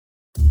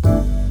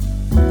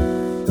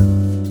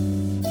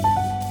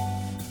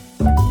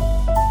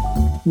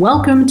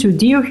Welcome to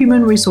Dear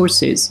Human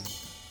Resources.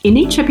 In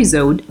each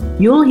episode,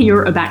 you'll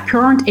hear about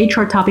current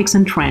HR topics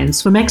and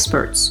trends from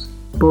experts,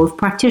 both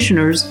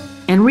practitioners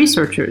and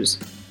researchers,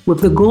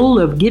 with the goal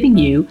of giving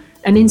you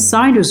an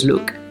insider's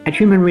look at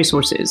human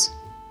resources.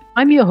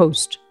 I'm your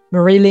host,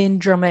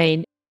 Marilyn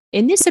Germain.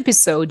 In this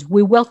episode,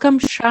 we welcome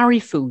Shari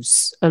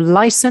Foos, a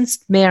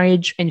licensed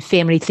marriage and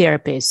family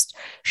therapist.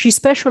 She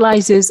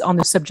specializes on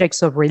the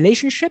subjects of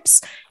relationships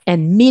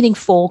and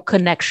meaningful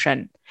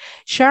connection.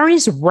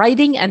 Shari's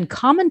writing and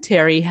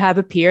commentary have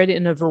appeared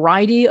in a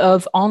variety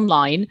of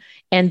online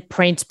and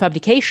print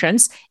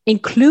publications,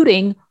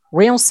 including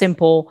Real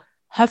Simple,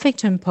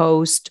 Huffington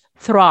Post,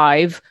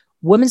 Thrive,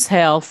 Women's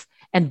Health,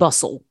 and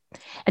Bustle.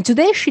 And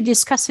today she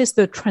discusses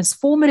the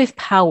transformative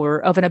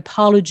power of an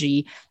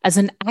apology as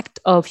an act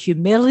of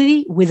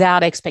humility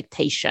without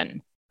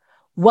expectation.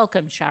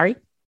 Welcome, Shari.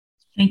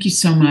 Thank you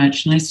so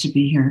much. Nice to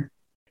be here.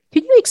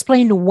 Can you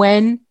explain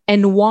when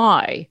and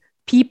why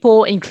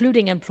people,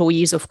 including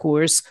employees, of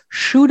course,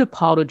 should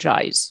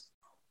apologize?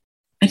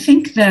 I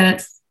think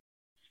that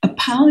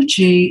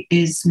apology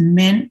is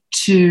meant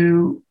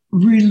to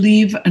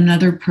relieve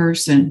another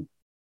person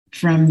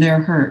from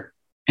their hurt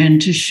and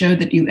to show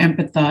that you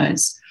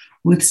empathize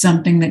with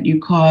something that you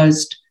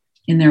caused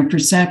in their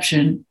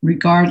perception,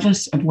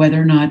 regardless of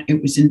whether or not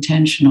it was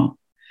intentional.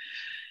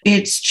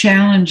 It's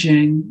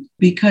challenging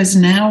because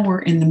now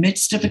we're in the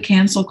midst of a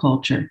cancel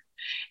culture,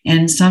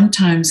 and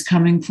sometimes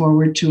coming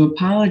forward to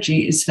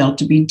apology is felt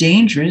to be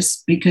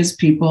dangerous because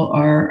people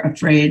are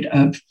afraid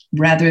of,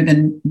 rather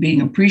than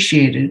being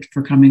appreciated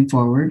for coming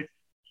forward,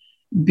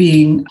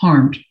 being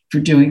harmed for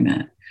doing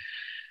that.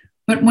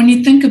 But when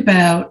you think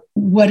about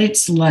what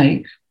it's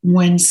like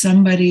when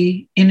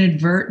somebody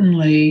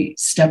inadvertently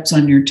steps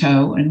on your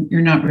toe and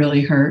you're not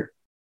really hurt,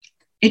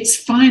 it's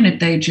fine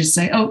if they just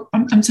say, "Oh,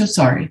 I'm so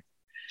sorry."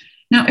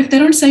 Now, if they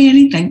don't say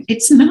anything,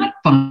 it's not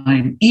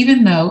fine,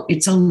 even though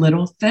it's a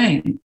little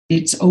thing.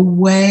 It's a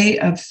way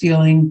of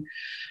feeling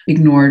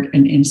ignored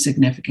and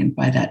insignificant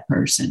by that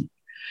person.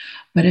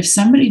 But if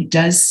somebody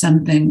does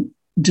something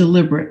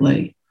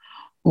deliberately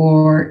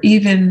or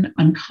even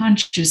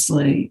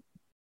unconsciously,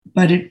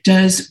 but it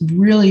does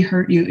really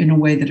hurt you in a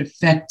way that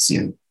affects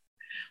you,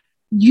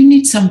 you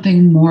need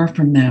something more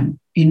from them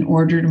in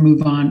order to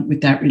move on with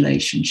that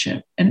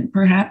relationship and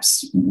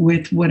perhaps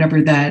with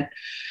whatever that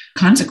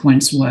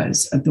consequence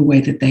was of the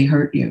way that they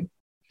hurt you.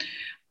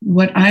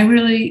 What I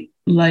really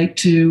like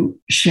to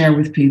share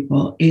with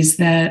people is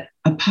that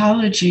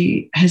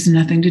apology has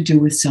nothing to do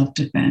with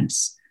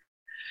self-defense.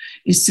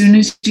 As soon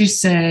as you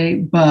say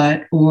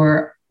but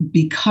or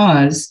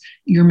because,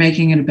 you're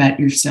making it about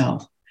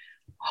yourself.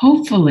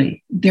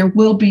 Hopefully, there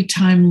will be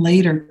time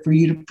later for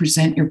you to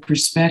present your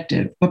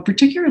perspective, but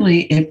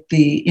particularly if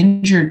the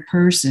injured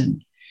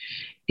person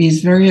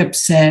is very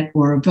upset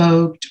or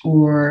evoked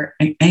or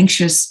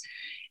anxious,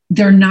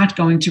 they're not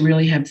going to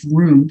really have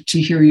room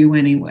to hear you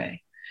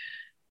anyway.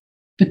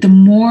 But the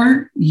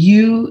more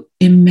you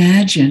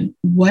imagine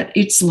what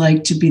it's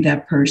like to be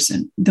that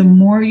person, the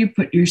more you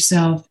put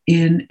yourself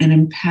in an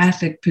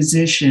empathic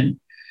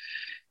position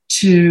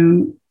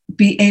to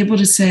be able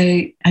to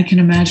say, I can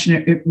imagine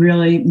it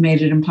really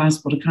made it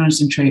impossible to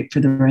concentrate for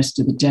the rest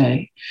of the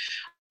day.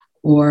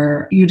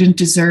 Or you didn't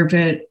deserve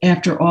it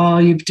after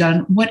all you've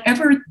done.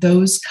 Whatever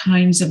those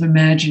kinds of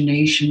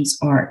imaginations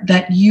are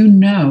that you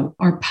know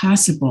are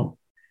possible,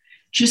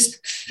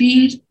 just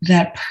feed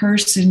that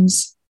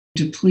person's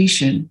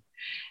depletion.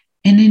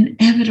 And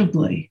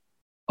inevitably,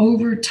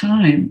 over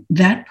time,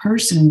 that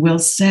person will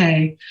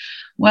say,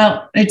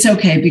 well, it's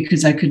okay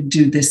because I could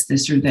do this,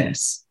 this, or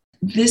this.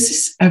 This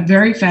is a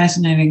very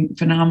fascinating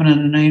phenomenon,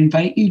 and I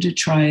invite you to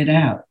try it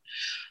out.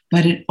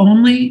 But it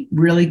only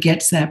really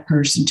gets that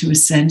person to a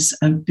sense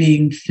of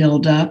being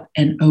filled up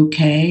and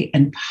okay,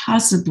 and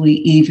possibly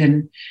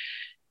even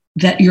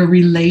that your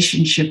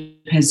relationship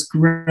has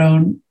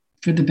grown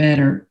for the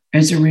better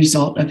as a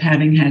result of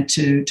having had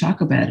to talk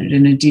about it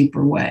in a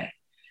deeper way.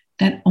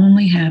 That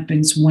only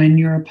happens when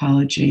your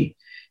apology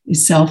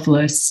is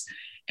selfless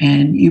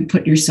and you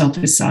put yourself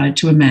aside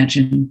to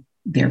imagine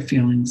their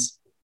feelings.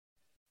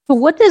 So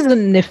what does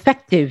an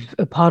effective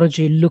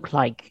apology look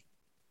like?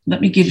 Let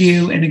me give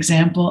you an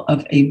example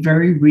of a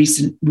very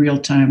recent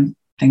real-time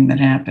thing that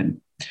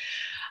happened.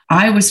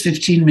 I was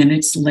 15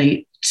 minutes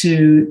late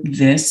to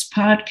this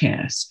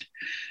podcast.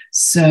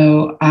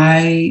 So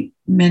I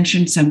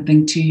mentioned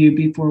something to you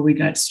before we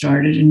got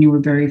started and you were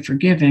very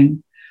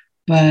forgiving.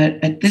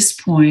 But at this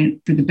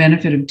point, for the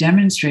benefit of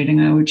demonstrating,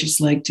 I would just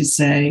like to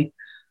say,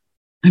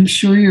 I'm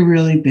sure you're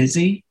really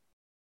busy.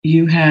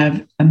 You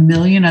have a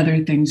million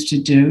other things to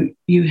do.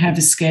 You have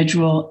a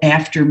schedule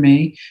after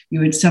me.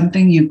 You had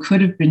something you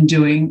could have been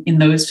doing in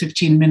those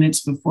 15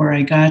 minutes before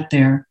I got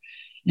there.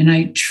 And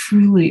I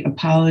truly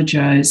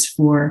apologize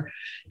for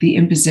the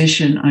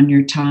imposition on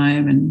your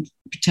time and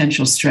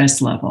potential stress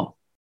level.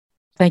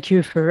 Thank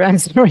you for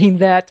answering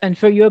that and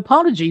for your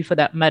apology for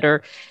that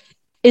matter.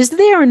 Is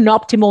there an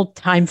optimal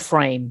time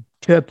frame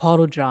to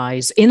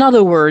apologize? In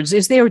other words,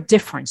 is there a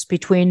difference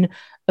between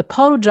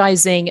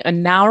apologizing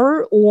an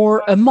hour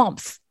or a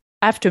month?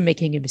 after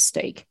making a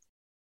mistake.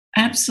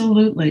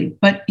 Absolutely.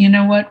 But you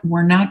know what?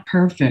 We're not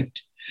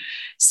perfect.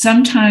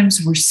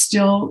 Sometimes we're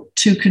still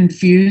too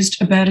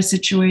confused about a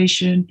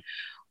situation,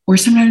 or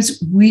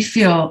sometimes we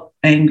feel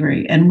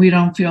angry and we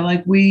don't feel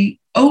like we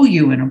owe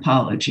you an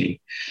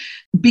apology.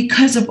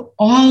 Because of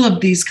all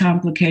of these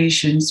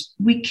complications,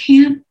 we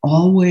can't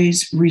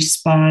always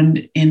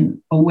respond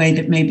in a way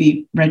that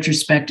maybe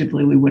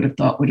retrospectively we would have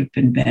thought would have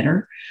been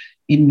better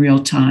in real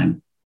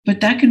time.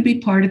 But that can be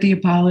part of the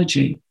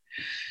apology.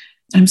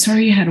 I'm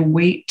sorry you had to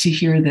wait to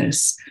hear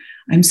this.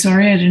 I'm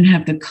sorry I didn't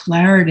have the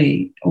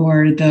clarity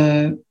or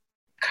the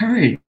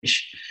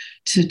courage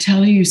to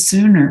tell you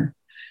sooner.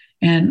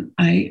 And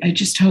I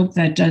just hope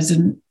that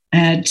doesn't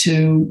add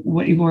to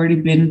what you've already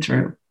been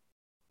through.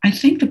 I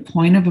think the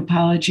point of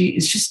apology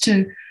is just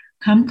to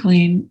come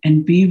clean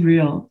and be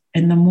real.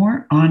 And the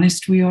more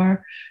honest we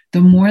are,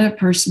 the more the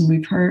person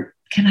we've hurt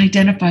can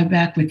identify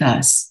back with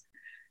us,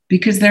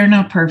 because they're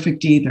not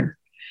perfect either.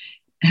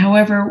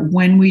 However,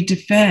 when we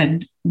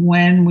defend,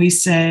 when we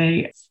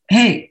say,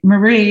 hey,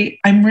 Marie,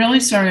 I'm really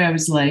sorry I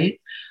was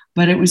late,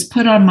 but it was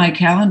put on my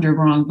calendar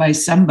wrong by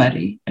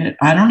somebody.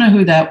 I don't know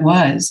who that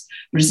was,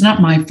 but it's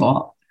not my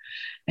fault.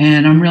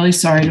 And I'm really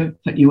sorry to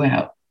put you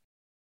out.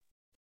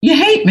 You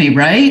hate me,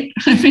 right?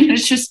 I mean,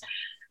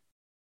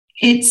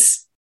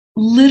 it's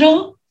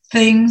little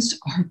things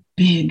are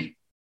big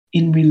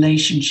in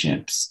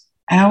relationships.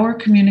 Our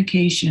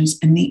communications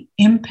and the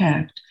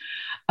impact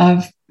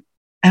of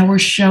our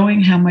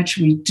showing how much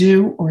we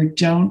do or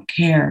don't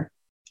care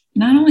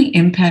not only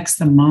impacts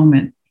the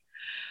moment,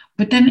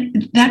 but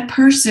then that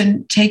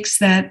person takes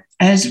that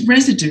as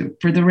residue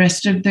for the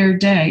rest of their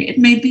day. It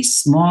may be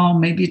small,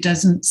 maybe it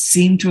doesn't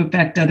seem to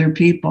affect other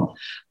people,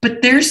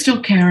 but they're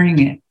still carrying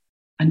it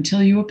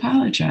until you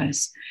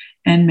apologize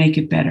and make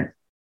it better.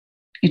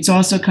 It's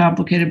also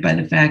complicated by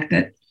the fact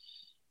that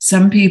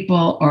some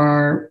people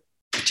are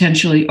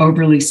potentially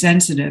overly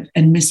sensitive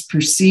and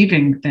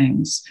misperceiving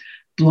things,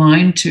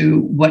 blind to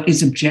what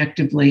is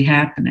objectively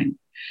happening.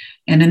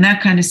 And in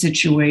that kind of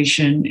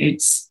situation,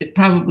 it's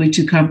probably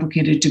too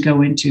complicated to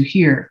go into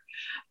here,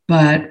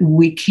 but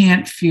we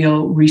can't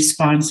feel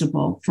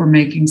responsible for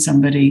making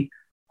somebody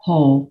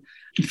whole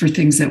for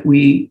things that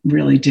we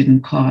really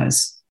didn't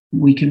cause.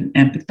 We can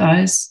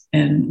empathize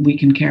and we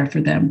can care for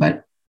them,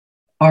 but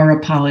our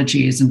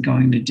apology isn't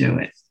going to do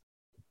it.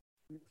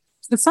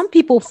 So some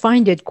people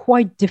find it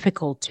quite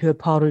difficult to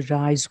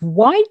apologize.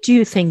 Why do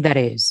you think that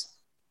is?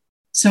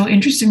 So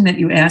interesting that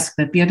you asked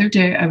that. The other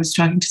day, I was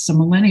talking to some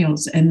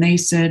millennials and they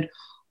said,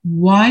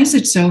 why is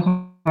it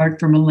so hard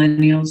for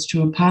millennials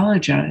to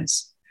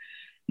apologize?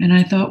 And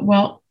I thought,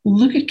 well,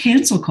 look at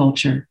cancel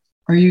culture.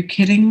 Are you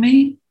kidding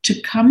me? To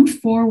come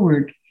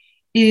forward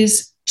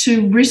is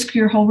to risk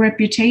your whole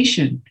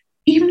reputation,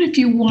 even if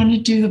you want to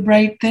do the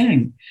right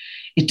thing.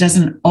 It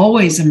doesn't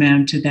always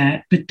amount to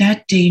that, but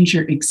that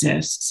danger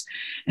exists.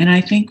 And I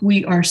think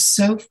we are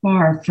so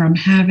far from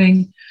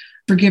having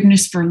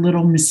forgiveness for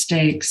little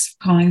mistakes,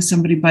 calling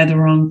somebody by the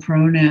wrong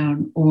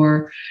pronoun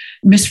or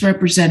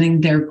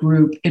misrepresenting their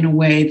group in a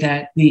way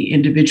that the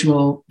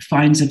individual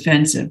finds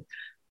offensive.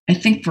 I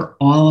think for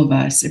all of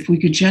us, if we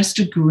could just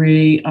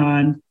agree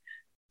on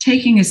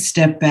taking a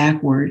step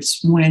backwards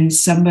when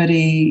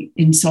somebody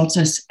insults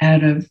us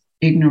out of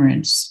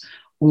ignorance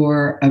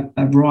or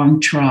a wrong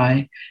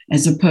try,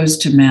 as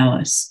opposed to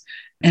malice.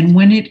 And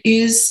when it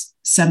is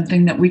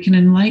something that we can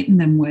enlighten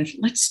them with,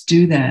 let's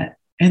do that.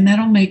 And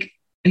that'll make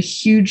a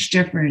huge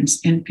difference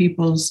in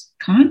people's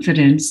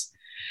confidence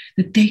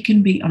that they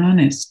can be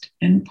honest.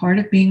 And part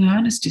of being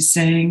honest is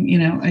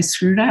saying, I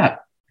screwed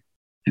up.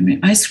 I mean,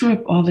 I screw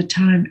up all the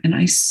time, and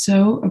I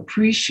so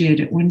appreciate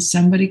it when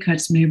somebody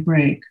cuts me a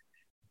break.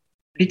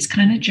 It's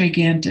kind of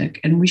gigantic,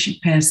 and we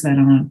should pass that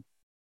on.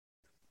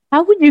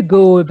 How would you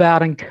go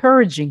about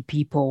encouraging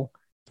people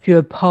to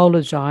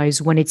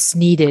apologize when it's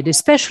needed,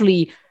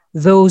 especially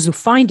those who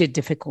find it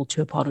difficult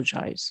to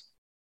apologize?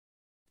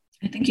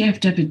 I think you have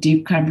to have a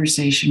deep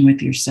conversation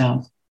with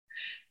yourself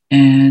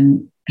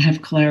and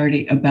have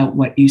clarity about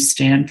what you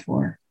stand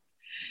for.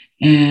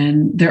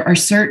 And there are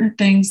certain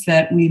things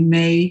that we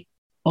may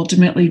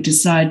ultimately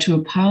decide to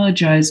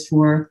apologize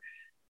for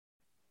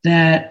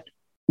that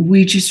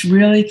we just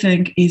really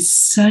think is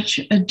such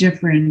a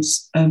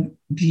difference of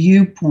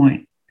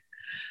viewpoint.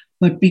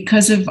 But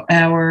because of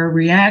our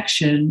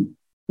reaction,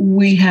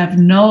 we have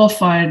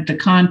nullified the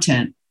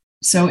content.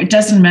 So it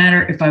doesn't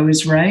matter if I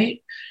was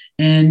right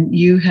and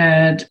you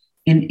had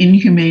an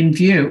inhumane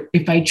view.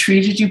 If I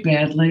treated you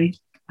badly,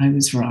 I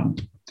was wrong.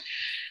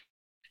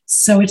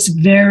 So it's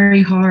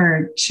very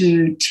hard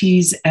to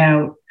tease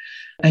out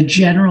a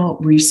general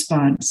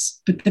response.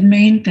 But the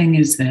main thing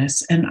is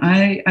this, and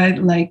I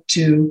like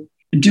to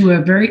do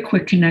a very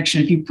quick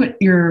connection. If you put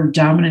your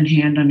dominant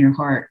hand on your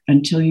heart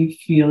until you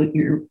feel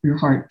your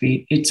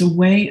heartbeat, it's a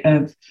way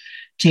of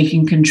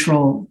taking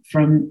control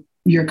from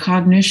your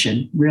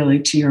cognition, really,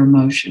 to your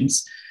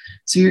emotions.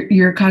 So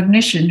your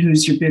cognition,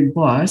 who's your big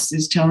boss,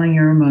 is telling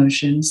your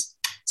emotions,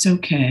 it's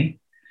okay.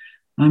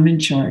 I'm in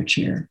charge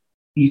here.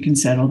 You can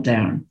settle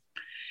down.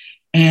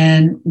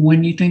 And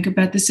when you think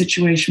about the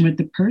situation with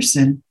the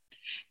person,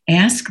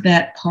 ask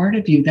that part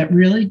of you that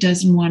really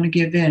doesn't want to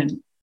give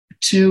in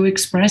to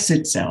express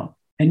itself.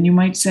 And you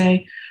might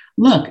say,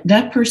 look,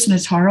 that person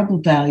has horrible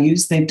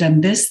values. They've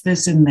done this,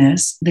 this, and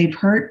this. They've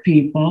hurt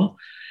people.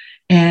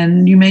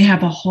 And you may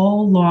have a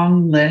whole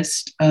long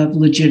list of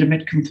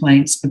legitimate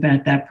complaints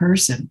about that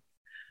person.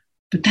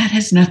 But that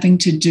has nothing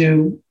to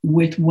do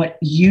with what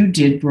you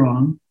did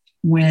wrong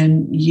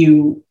when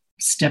you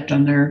stepped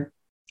on their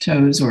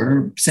toes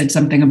or said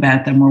something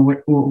about them or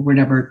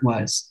whatever it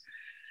was.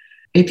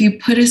 If you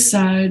put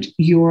aside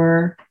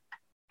your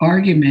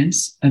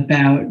arguments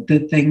about the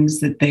things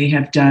that they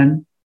have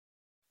done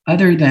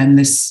other than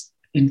this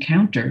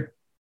encounter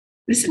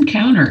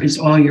is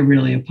all you're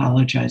really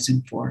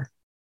apologizing for.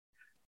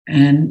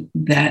 And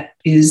that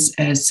is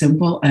as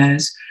simple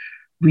as,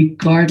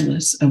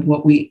 regardless of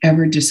what we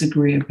ever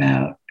disagree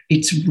about,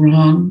 it's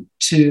wrong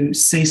to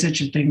say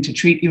such a thing, to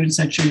treat you in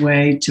such a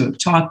way, to have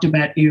talked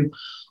about you,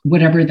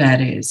 whatever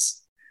that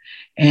is.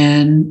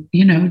 And,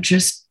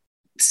 just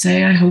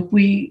say, I hope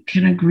we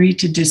can agree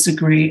to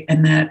disagree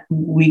and that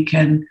we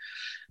can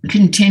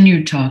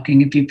continue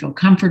talking if you feel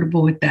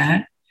comfortable with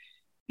that.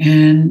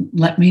 And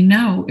let me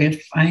know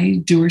if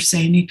I do or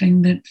say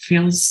anything that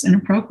feels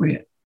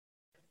inappropriate.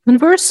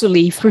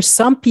 Conversely, for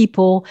some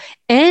people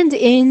and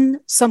in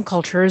some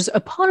cultures,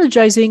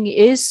 apologizing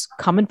is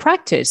common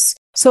practice.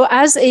 So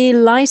as a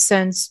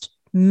licensed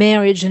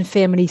marriage and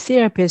family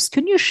therapist,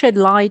 can you shed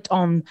light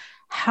on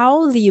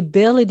how the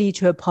ability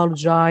to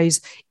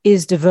apologize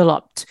is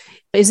developed?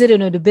 Is it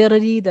an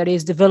ability that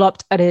is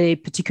developed at a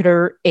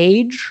particular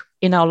age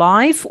in our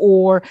life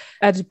or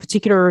at a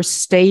particular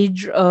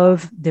stage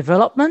of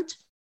development?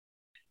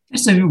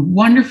 That's a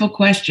wonderful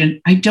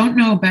question. I don't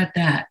know about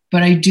that,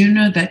 but I do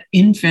know that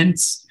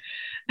infants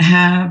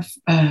have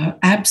an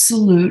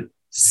absolute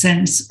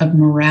sense of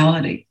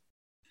morality.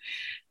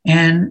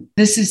 And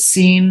this is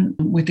seen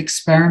with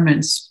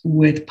experiments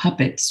with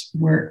puppets,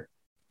 where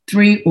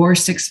 3 or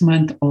 6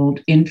 month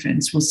old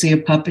infants will see a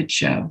puppet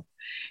show.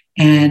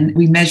 And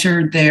we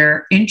measure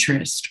their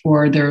interest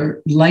or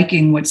their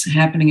liking what's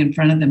happening in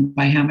front of them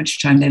by how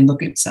much time they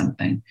look at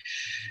something.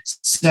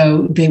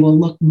 So they will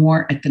look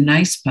more at the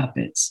nice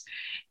puppets.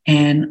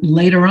 And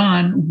later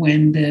on,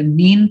 when the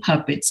mean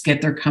puppets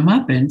get their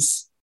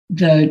comeuppance,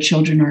 the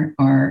children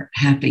are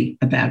happy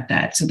about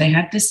that. So they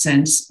have this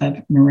sense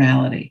of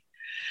morality.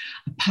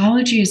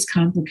 Apology is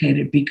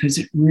complicated because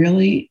it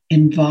really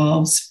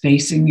involves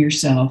facing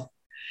yourself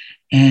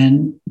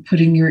and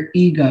putting your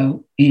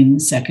ego in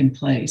second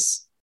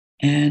place.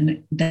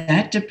 And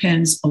that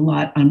depends a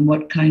lot on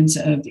what kinds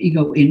of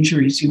ego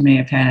injuries you may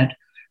have had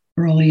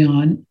early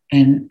on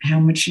and how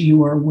much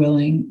you are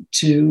willing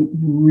to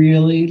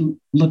really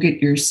look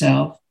at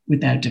yourself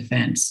without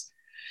defense.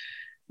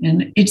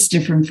 And it's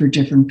different for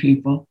different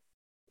people.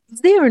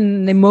 Is there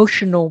an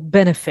emotional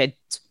benefit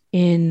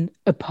in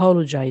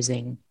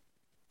apologizing?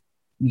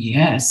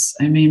 Yes.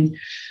 I mean,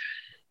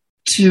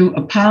 to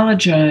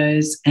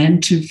apologize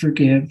and to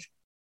forgive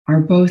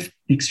are both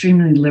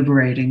extremely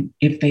liberating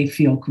if they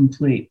feel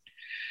complete.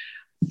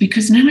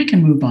 Because now I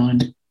can move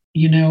on.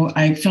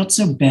 I felt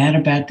so bad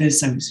about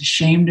this. I was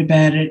ashamed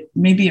about it.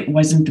 Maybe it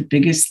wasn't the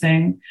biggest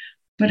thing,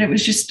 but it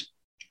was just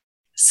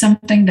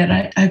something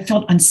that I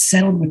felt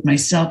unsettled with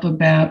myself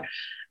about. It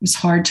was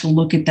hard to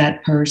look at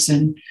that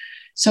person.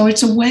 So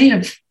it's a way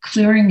of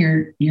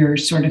clearing your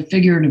sort of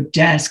figurative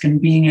desk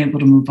and being able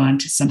to move on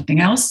to something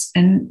else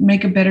and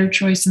make a better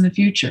choice in the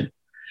future.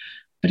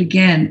 But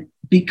again,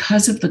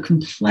 because of the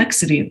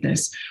complexity of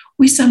this,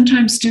 we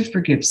sometimes do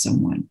forgive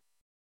someone,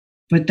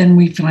 but then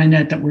we find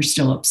out that we're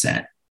still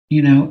upset.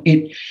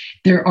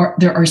 There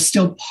are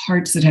still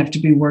parts that have to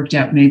be worked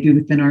out, maybe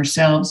within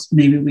ourselves.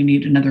 Maybe we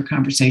need another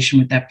conversation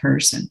with that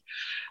person.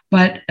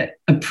 But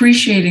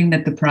appreciating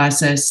that the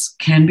process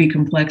can be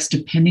complex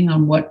depending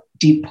on what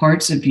deep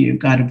parts of you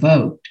got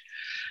evoked.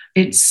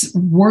 It's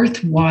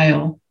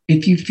worthwhile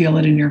if you feel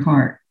it in your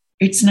heart.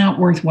 It's not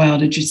worthwhile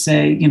to just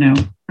say, all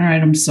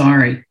right, I'm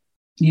sorry.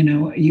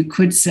 You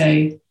could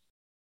say,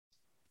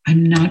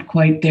 I'm not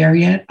quite there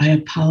yet. I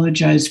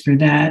apologize for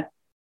that.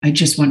 I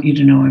just want you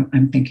to know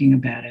I'm thinking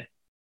about it.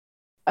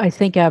 I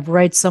think I've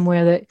read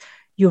somewhere that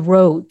you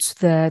wrote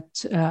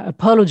that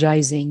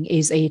apologizing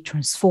is a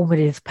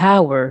transformative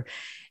power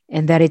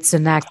and that it's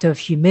an act of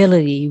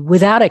humility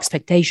without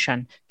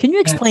expectation. Can you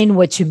explain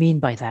what you mean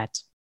by that?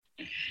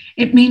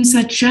 It means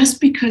that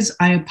just because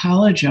I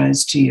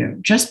apologize to you,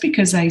 just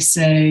because I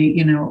say,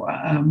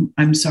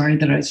 I'm sorry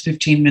that I was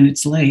 15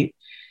 minutes late,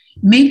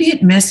 maybe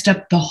it messed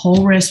up the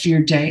whole rest of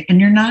your day and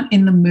you're not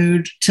in the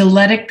mood to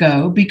let it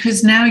go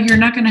because now you're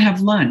not going to have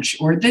lunch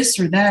or this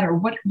or that or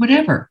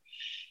whatever.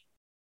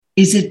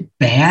 Is it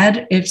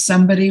bad if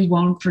somebody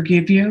won't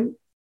forgive you?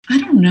 I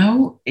don't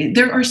know.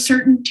 There are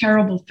certain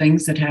terrible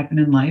things that happen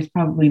in life,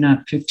 probably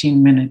not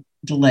 15-minute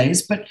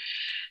delays, but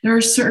there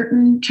are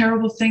certain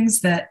terrible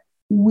things that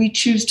we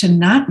choose to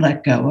not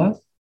let go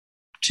of,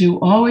 to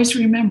always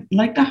remember,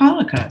 like the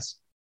Holocaust.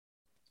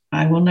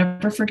 I will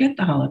never forget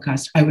the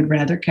Holocaust. I would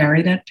rather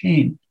carry that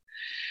pain.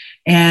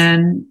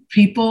 And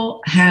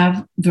people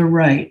have the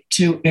right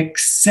to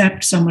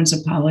accept someone's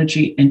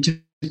apology and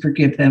to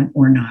forgive them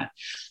or not.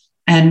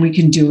 And we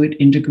can do it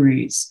in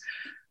degrees.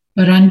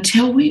 But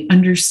until we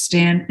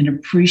understand and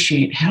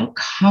appreciate how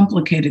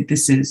complicated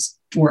this is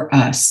for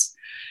us,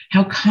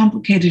 how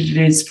complicated it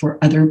is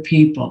for other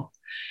people,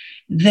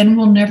 then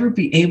we'll never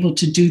be able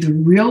to do the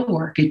real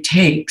work it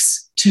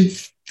takes to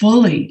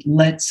fully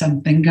let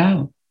something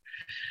go.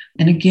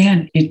 And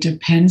again, it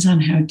depends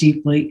on how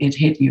deeply it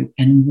hit you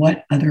and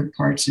what other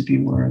parts of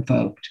you were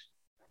evoked.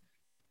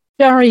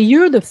 Shari,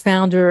 you're the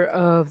founder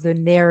of the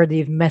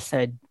Narrative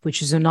Method,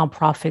 which is a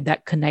nonprofit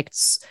that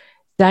connects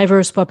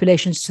diverse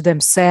populations to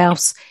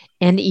themselves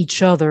and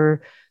each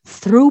other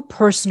through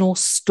personal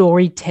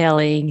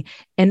storytelling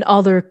and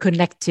other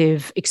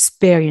connective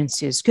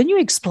experiences. Can you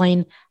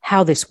explain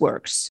how this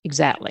works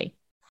exactly?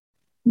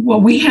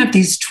 Well, we have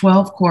these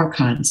 12 core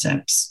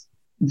concepts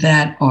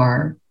that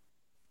are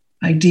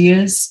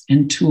ideas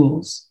and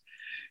tools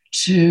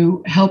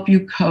to help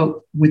you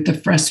cope with the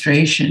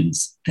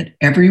frustrations that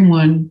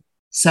everyone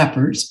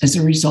suffers as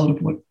a result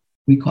of what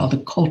we call the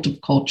cult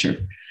of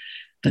culture,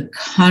 the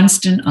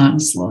constant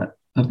onslaught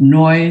of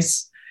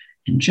noise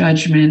and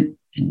judgment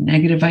and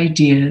negative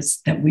ideas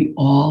that we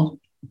all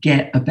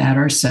get about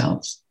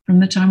ourselves from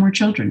the time we're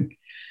children.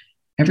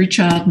 Every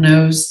child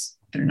knows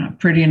they're not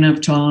pretty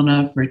enough, tall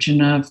enough, rich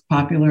enough,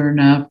 popular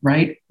enough,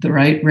 right? The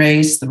right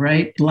race, the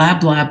right blah,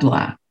 blah,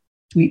 blah.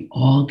 We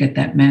all get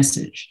that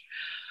message.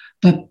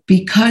 But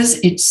because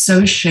it's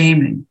so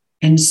shaming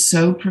and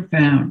so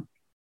profound,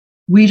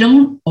 we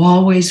don't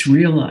always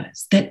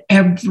realize that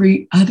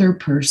every other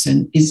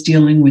person is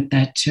dealing with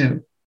that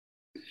too.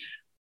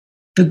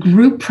 The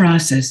group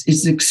process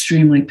is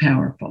extremely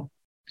powerful.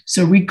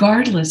 So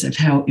regardless of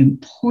how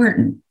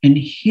important and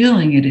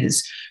healing it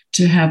is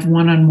to have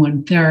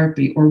one-on-one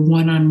therapy or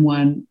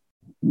one-on-one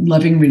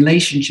loving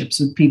relationships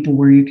with people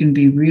where you can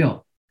be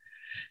real,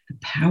 the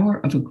power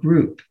of a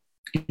group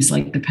is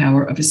like the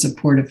power of a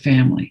supportive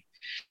family.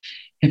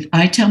 If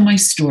I tell my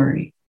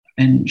story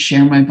and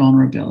share my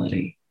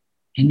vulnerability,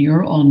 and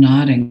you're all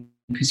nodding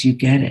because you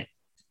get it,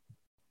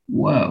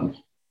 whoa,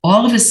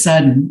 all of a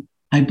sudden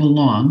I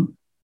belong.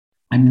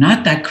 I'm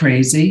not that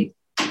crazy.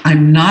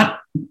 I'm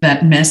not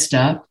that messed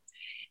up.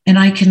 And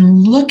I can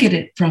look at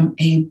it from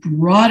a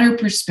broader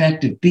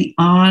perspective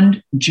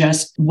beyond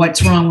just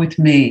what's wrong with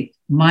me,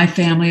 my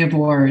family of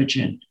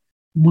origin.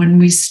 When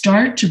we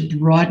start to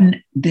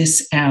broaden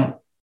this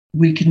out,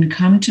 we can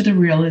come to the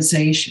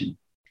realization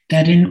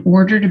that in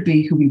order to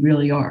be who we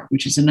really are,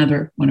 which is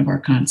another one of our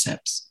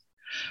concepts,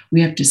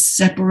 we have to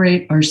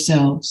separate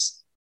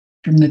ourselves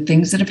from the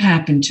things that have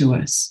happened to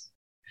us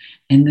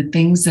and the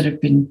things that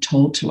have been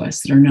told to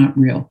us that are not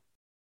real.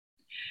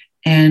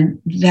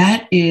 And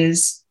that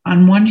is,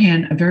 on one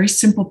hand, a very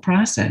simple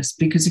process,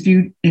 because if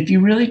you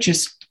really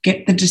just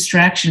get the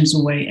distractions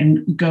away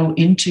and go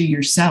into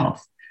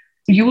yourself,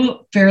 you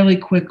will fairly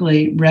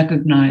quickly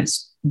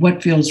recognize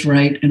what feels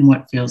right and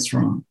what feels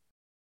wrong.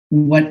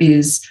 What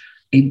is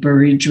a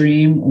buried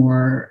dream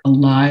or a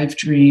live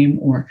dream,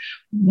 or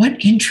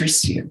what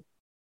interests you?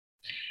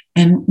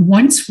 And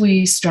once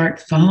we start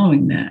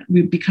following that,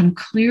 we become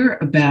clear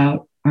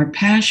about our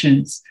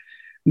passions,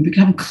 we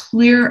become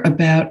clear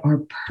about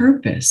our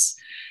purpose,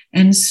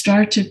 and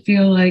start to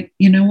feel like,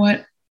 you know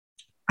what?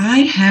 I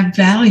have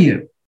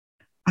value.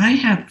 I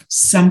have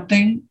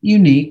something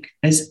unique,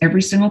 as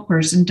every single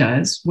person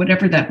does,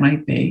 whatever that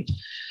might be,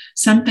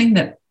 something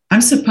that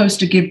I'm supposed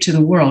to give to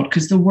the world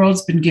because the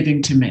world's been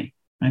giving to me.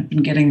 I've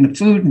been getting the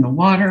food and the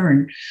water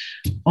and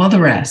all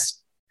the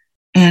rest.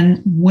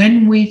 And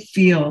when we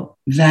feel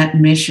that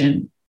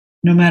mission,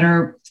 no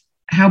matter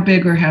how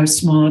big or how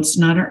small, it's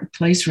not our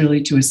place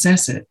really to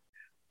assess it,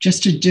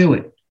 just to do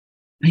it.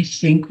 I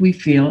think we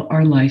feel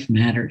our life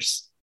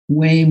matters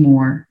way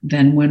more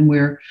than when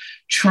we're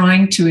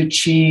trying to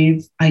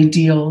achieve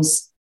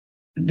ideals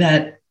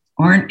that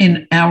aren't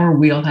in our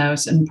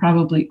wheelhouse and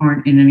probably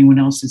aren't in anyone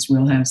else's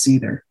wheelhouse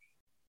either.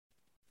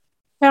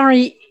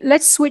 Shari,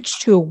 let's switch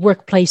to a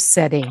workplace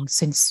setting,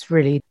 since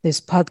really this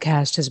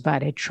podcast is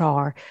about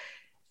HR.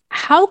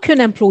 How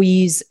can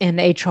employees and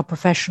HR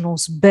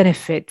professionals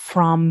benefit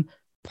from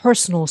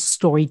personal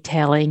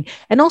storytelling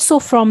and also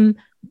from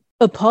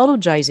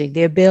apologizing,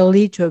 the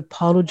ability to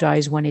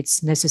apologize when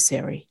it's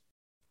necessary?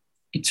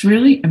 It's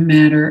really a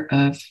matter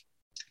of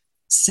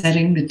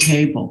setting the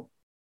table.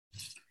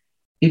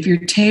 If your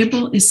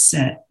table is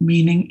set,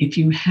 meaning if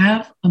you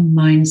have a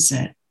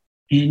mindset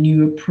and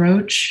you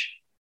approach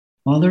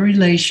all the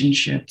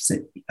relationships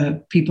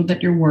that people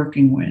that you're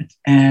working with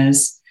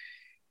as,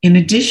 in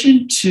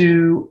addition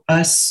to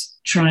us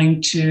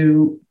trying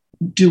to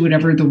do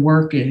whatever the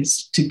work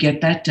is to get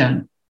that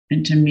done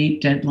and to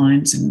meet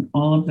deadlines and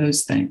all of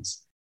those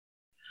things,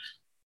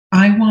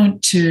 I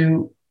want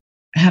to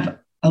have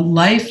a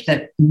life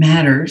that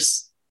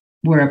matters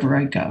wherever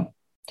I go.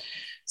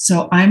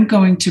 So I'm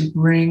going to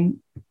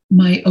bring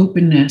my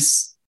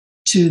openness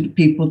to the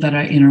people that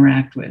I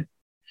interact with.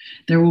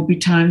 There will be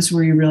times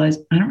where you realize,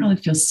 I don't really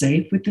feel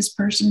safe with this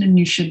person, and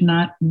you should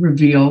not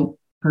reveal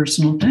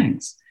personal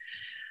things.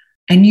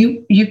 And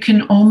you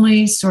can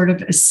only sort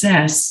of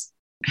assess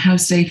how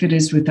safe it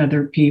is with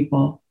other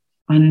people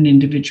on an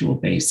individual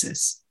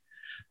basis.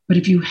 But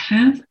if you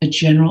have a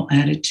general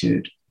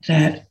attitude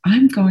that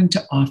I'm going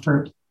to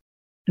offer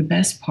the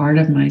best part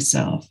of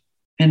myself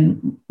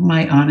and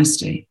my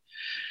honesty,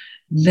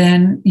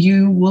 then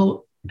you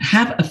will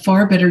have a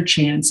far better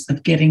chance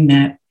of getting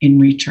that in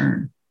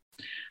return.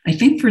 I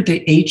think for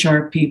the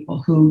HR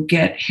people who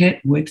get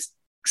hit with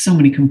so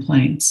many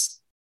complaints,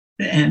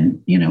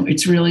 and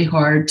it's really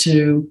hard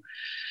to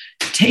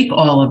take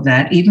all of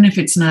that, even if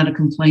it's not a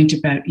complaint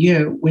about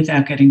you,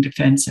 without getting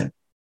defensive.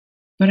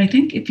 But I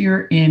think if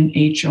you're in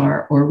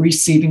HR or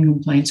receiving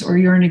complaints, or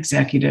you're an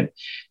executive,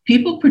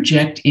 people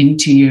project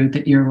into you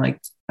that you're like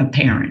a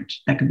parent.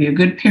 That could be a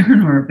good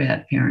parent or a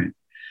bad parent.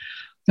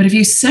 But if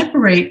you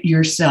separate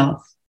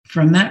yourself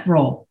from that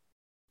role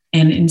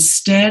and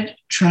instead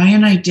try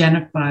and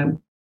identify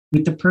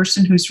with the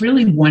person who's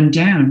really one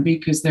down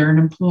because they're an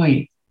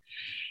employee,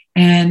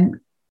 and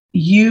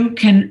you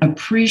can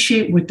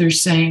appreciate what they're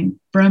saying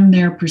from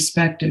their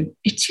perspective,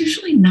 it's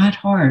usually not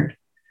hard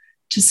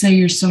to say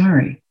you're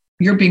sorry.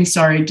 Your being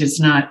sorry does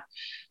not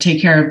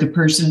take care of the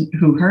person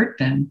who hurt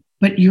them,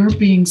 but your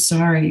being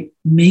sorry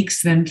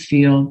makes them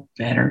feel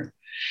better.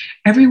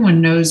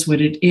 Everyone knows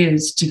what it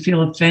is to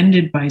feel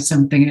offended by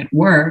something at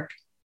work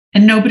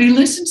and nobody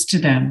listens to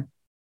them.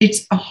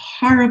 It's a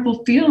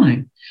horrible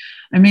feeling.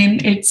 I mean,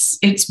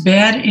 it's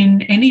bad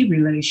in any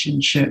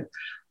relationship.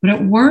 But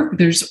at work,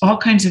 there's all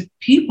kinds of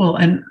people,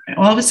 and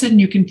all of a sudden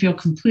you can feel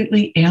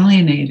completely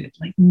alienated,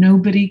 like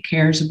nobody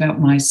cares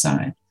about my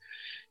side.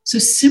 So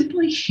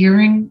simply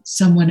hearing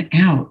someone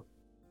out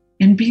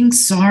and being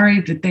sorry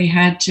that they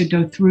had to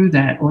go through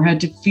that or had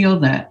to feel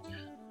that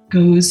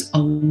goes a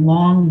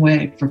long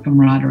way for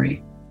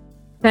camaraderie.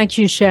 Thank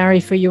you, Shari,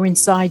 for your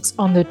insights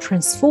on the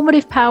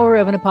transformative power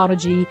of an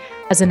apology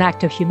as an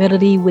act of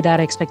humility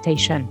without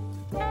expectation.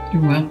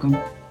 You're welcome.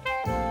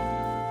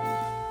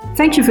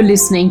 Thank you for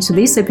listening to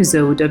this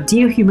episode of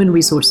Dear Human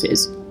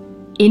Resources.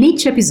 In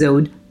each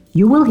episode,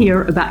 you will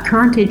hear about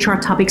current HR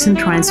topics and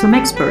trends from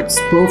experts,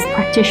 both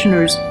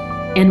practitioners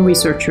and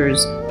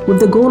researchers,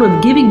 with the goal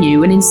of giving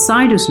you an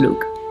insider's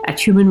look at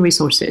human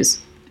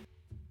resources.